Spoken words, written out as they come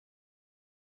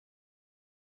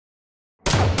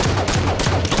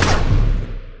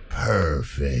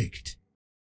Perfect.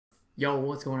 Yo,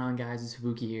 what's going on, guys? It's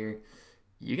Fabookz here.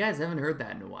 You guys haven't heard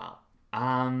that in a while.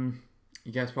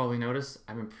 You guys probably noticed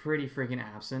I've been pretty freaking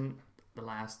absent the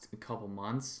last couple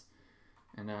months,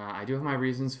 and I do have my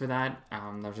reasons for that.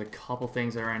 There's a couple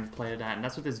things that are in play to that, and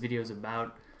that's what this video is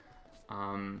about.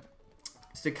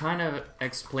 It's to kind of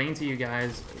explain to you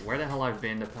guys where the hell I've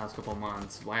been the past couple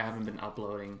months, why I haven't been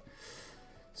uploading.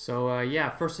 So yeah,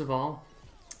 first of all,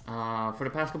 for the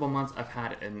past couple months, I've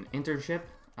had an internship,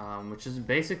 which is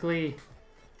basically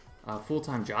a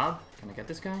full-time job. Can I get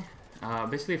this guy?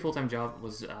 Basically, a full-time job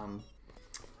was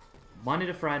Monday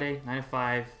to Friday, 9 to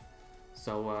 5.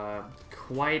 So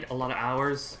quite a lot of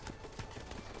hours.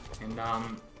 And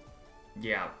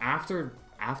yeah, after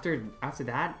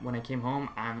that, when I came home,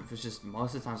 was just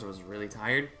most of the times I was really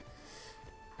tired.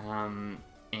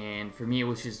 And for me, it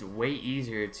was just way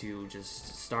easier to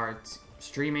just start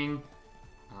streaming,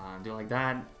 do like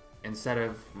that, instead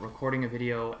of recording a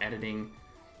video, editing.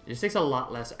 It just takes a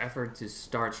lot less effort to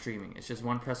start streaming. It's just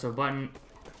one press of a button.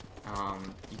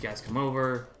 You guys come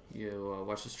over, you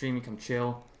watch the stream, you come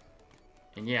chill.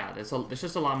 And yeah, there's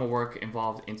just a lot more work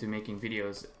involved into making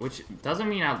videos, which doesn't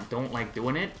mean I don't like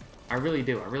doing it. I really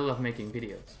do. I really love making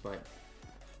videos, but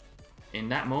in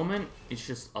that moment, it's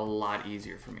just a lot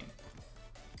easier for me.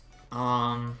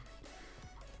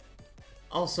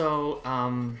 Also,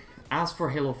 as for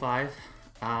Halo 5,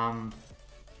 I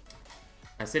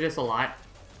say this a lot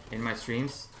in my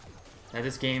streams, that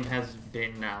this game has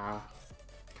been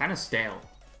kind of stale,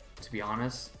 to be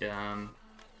honest.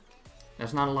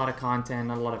 There's not a lot of content,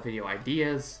 not a lot of video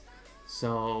ideas,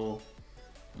 so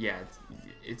yeah,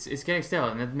 it's getting stale,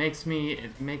 and it's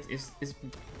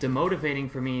demotivating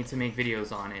for me to make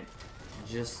videos on it,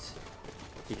 just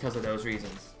because of those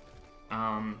reasons.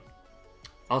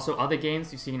 Also, other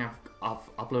games, you've seen I've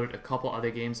uploaded a couple other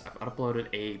games. I've uploaded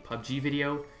a PUBG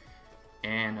video,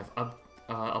 and I've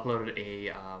uploaded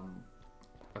a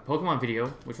Pokemon video,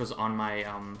 which was on my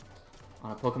on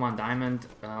a Pokemon Diamond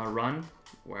run,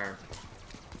 where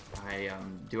I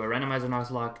do a randomizer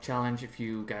Nuzlocke challenge. If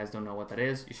you guys don't know what that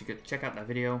is, you should go check out that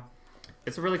video.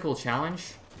 It's a really cool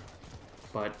challenge,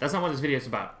 but that's not what this video is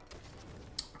about.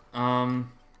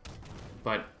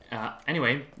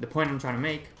 Anyway, the point I'm trying to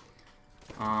make,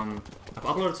 I've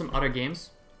uploaded some other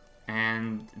games,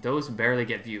 and those barely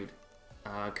get viewed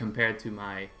compared to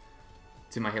my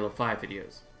Halo 5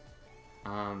 videos.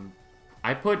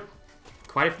 I put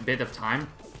quite a bit of time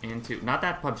into, not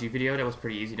that PUBG video, that was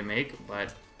pretty easy to make,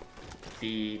 but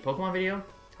the Pokemon video,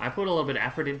 I put a little bit of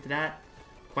effort into that,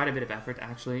 quite a bit of effort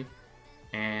actually,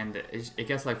 and it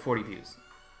gets like 40 views,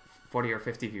 40 or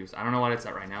 50 views. I don't know what it's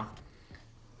at right now.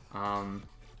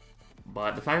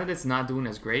 But the fact that it's not doing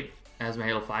as great as my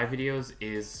Halo 5 videos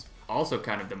is also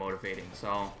kind of demotivating.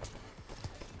 So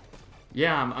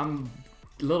yeah, I'm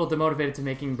a little demotivated to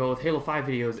making both Halo 5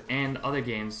 videos and other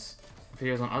games,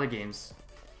 videos on other games.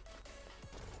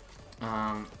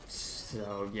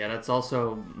 So yeah, that's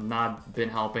also not been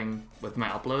helping with my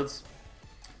uploads.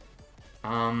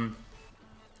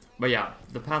 But yeah,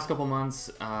 the past couple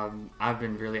months, I've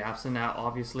been really absent now,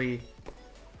 obviously.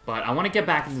 But I want to get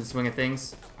back into the swing of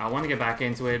things. I want to get back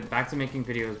into it, back to making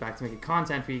videos, back to making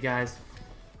content for you guys,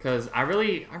 because I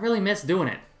really miss doing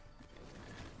it.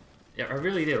 Yeah, I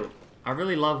really do. I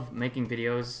really love making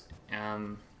videos.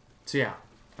 So yeah,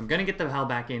 I'm gonna get the hell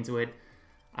back into it.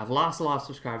 I've lost a lot of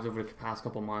subscribers over the past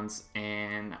couple months,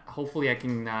 and hopefully I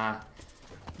can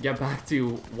get back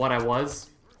to what I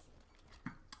was.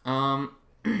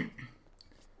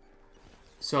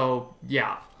 So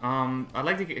yeah, I'd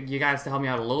like you guys to help me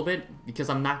out a little bit, because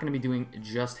I'm not going to be doing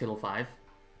just Halo 5.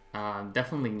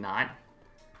 Definitely not.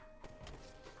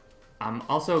 I'm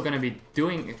also going to be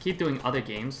keep doing other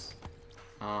games.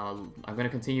 I'm going to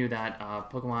continue that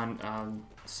Pokemon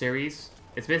series.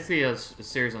 It's basically a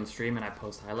series on stream, and I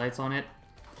post highlights on it.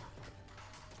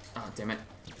 Oh, damn it.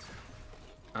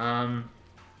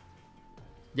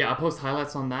 Yeah, I post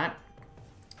highlights on that.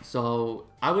 So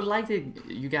I would like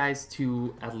you guys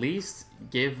to at least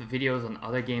give videos on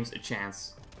other games a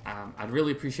chance. I'd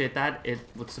really appreciate that. It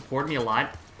would support me a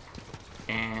lot,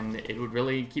 and it would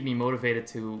really keep me motivated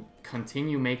to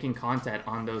continue making content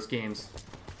on those games.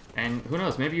 And who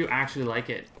knows, maybe you actually like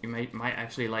it. You might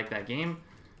actually like that game.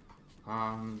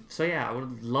 So yeah, I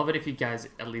would love it if you guys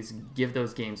at least give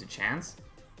those games a chance.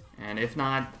 And if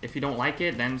not, if you don't like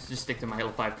it, then just stick to my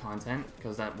Halo 5 content,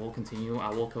 because that will continue. I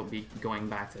will be going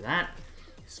back to that.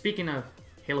 Speaking of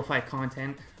Halo 5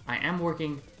 content, I am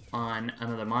working on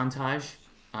another montage,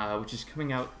 which is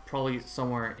coming out probably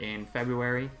somewhere in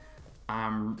February.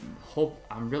 I'm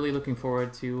really looking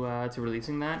forward to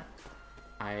releasing that.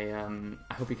 I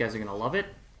hope you guys are gonna love it.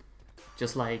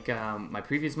 just like my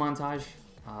previous montage,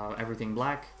 Everything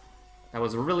Black. That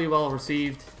was really well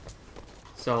received.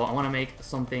 So I want to make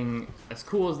something as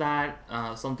cool as that,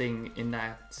 something in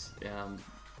that,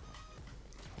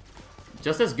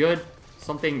 just as good,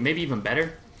 something maybe even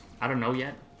better. I don't know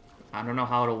yet. I don't know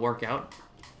how it'll work out.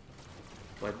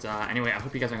 But anyway, I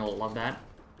hope you guys are going to love that.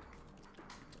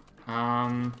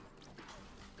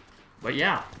 But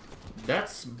yeah,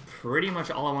 that's pretty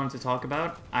much all I wanted to talk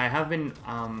about. I have been,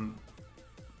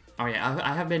 I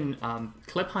have been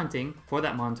clip hunting for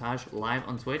that montage live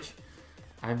on Twitch.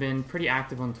 I've been pretty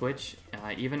active on Twitch,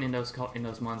 even in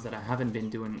those months that I haven't been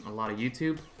doing a lot of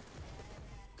YouTube.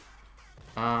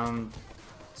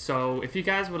 So if you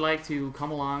guys would like to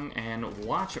come along and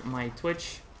watch my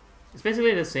Twitch, it's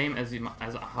basically the same as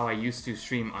how I used to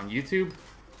stream on YouTube.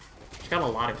 Which got a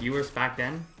lot of viewers back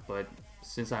then, but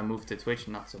since I moved to Twitch,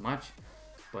 not so much.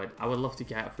 But I would love to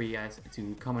get for you guys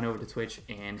to come on over to Twitch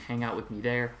and hang out with me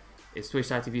there. It's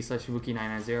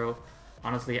twitch.tv/Fabookz990.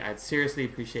 Honestly, I'd seriously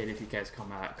appreciate it if you guys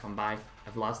come by.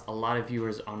 I've lost a lot of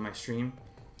viewers on my stream,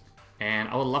 and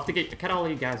I would love to get all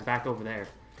of you guys back over there.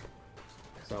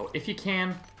 So if you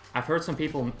can, I've heard some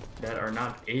people that are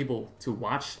not able to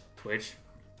watch Twitch.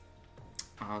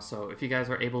 So if you guys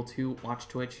are able to watch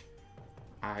Twitch,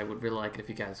 I would really like it if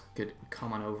you guys could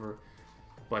come on over.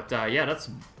 But yeah, that's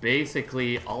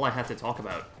basically all I had to talk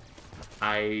about.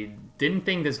 I didn't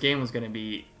think this game was gonna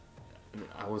be.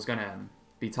 I was gonna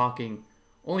be talking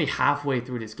only halfway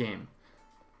through this game.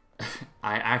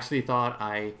 I actually thought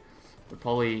I would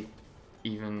probably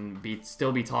even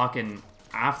still be talking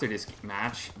after this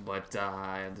match, but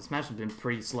this match has been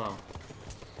pretty slow.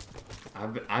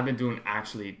 I've been doing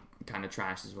actually kind of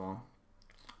trash as well.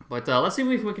 But let's see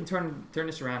if we can turn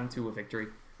this around into a victory.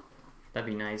 That'd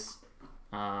be nice.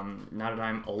 Now that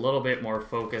I'm a little bit more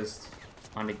focused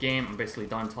on the game, I'm basically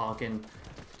done talking,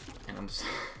 and I'm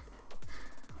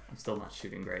still not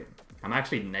shooting great. I'm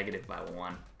actually negative by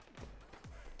 1.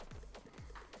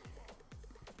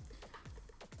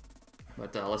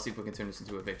 But let's see if we can turn this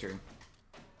into a victory.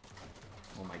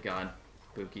 Oh my god.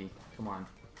 Bookie, come on.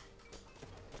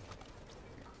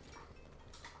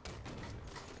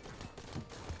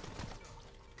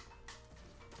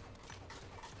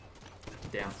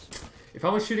 Damn. If I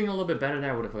was shooting a little bit better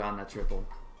there, I would have gotten that triple.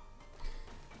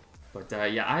 But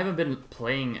yeah, I haven't been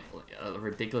playing a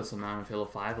ridiculous amount of Halo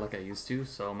 5 like I used to,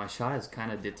 so my shot has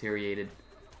kind of deteriorated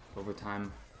over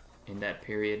time in that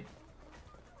period.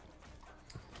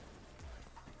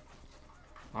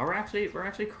 Oh, we're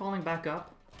actually crawling back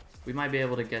up. We might be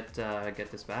able to get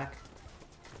this back.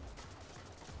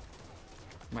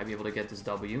 Might be able to get this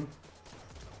W.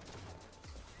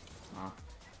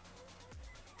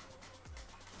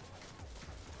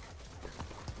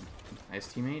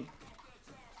 Nice teammate.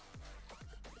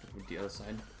 With the other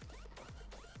side.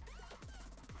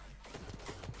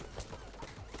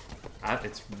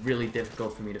 It's really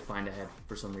difficult for me to find a head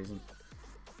for some reason.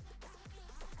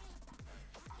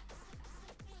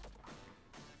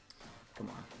 Come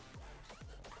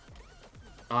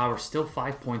on. We're still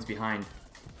 5 points behind.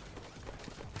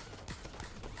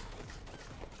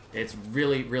 It's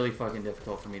really, really fucking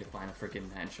difficult for me to find a freaking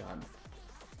headshot.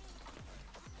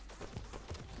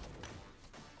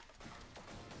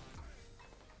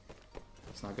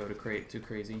 Let's not go too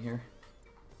crazy here.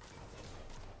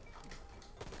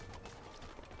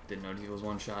 Didn't know he was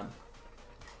one shot.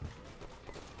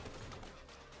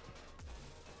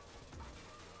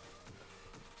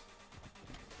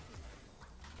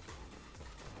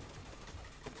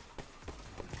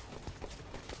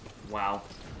 Wow.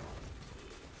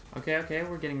 Okay,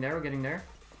 we're getting there,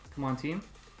 Come on, team.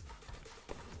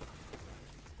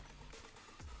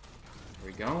 There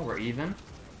we go, we're even.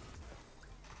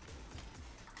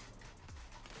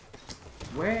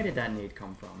 Where did that nade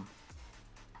come from?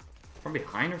 From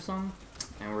behind or something?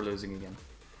 And we're losing again.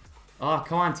 Oh,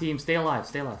 come on, team. Stay alive.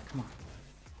 Come on.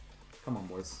 Come on,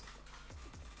 boys.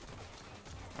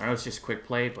 I know it's just quick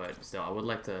play, but still, I would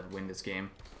like to win this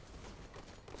game.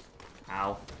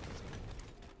 Ow.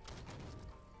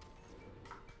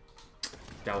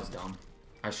 That was dumb.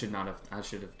 I should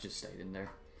have just stayed in there.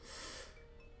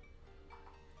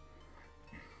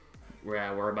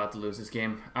 We're about to lose this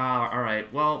game.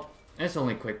 Alright, well, it's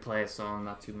only quick play, so I'm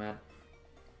not too mad.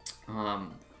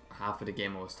 Half of the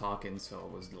game I was talking, so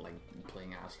I was like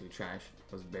playing absolute trash.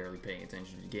 I was barely paying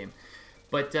attention to the game.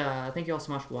 But thank you all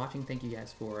so much for watching. Thank you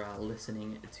guys for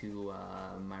listening to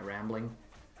my rambling.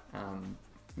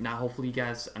 Now hopefully you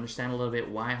guys understand a little bit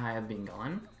why I have been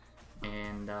gone.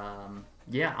 And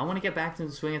yeah, I want to get back to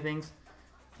the swing of things.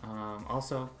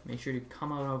 Also, make sure to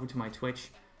come on over to my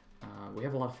Twitch. We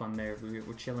have a lot of fun there.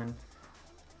 We're chilling.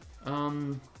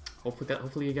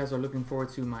 Hopefully you guys are looking forward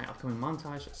to my upcoming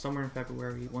montage somewhere in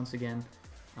February once again.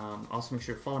 Also make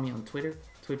sure to follow me on Twitter,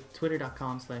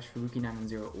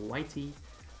 twitter.com/Fabookz910YT.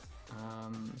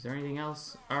 Is there anything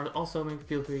else? Also,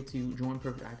 feel free to join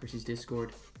Perfect Accuracy's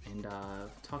Discord and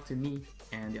talk to me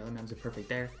and the other members of Perfect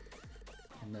there.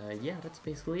 And yeah, that's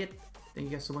basically it. Thank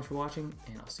you guys so much for watching,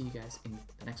 and I'll see you guys in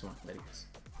the next one. Later, guys.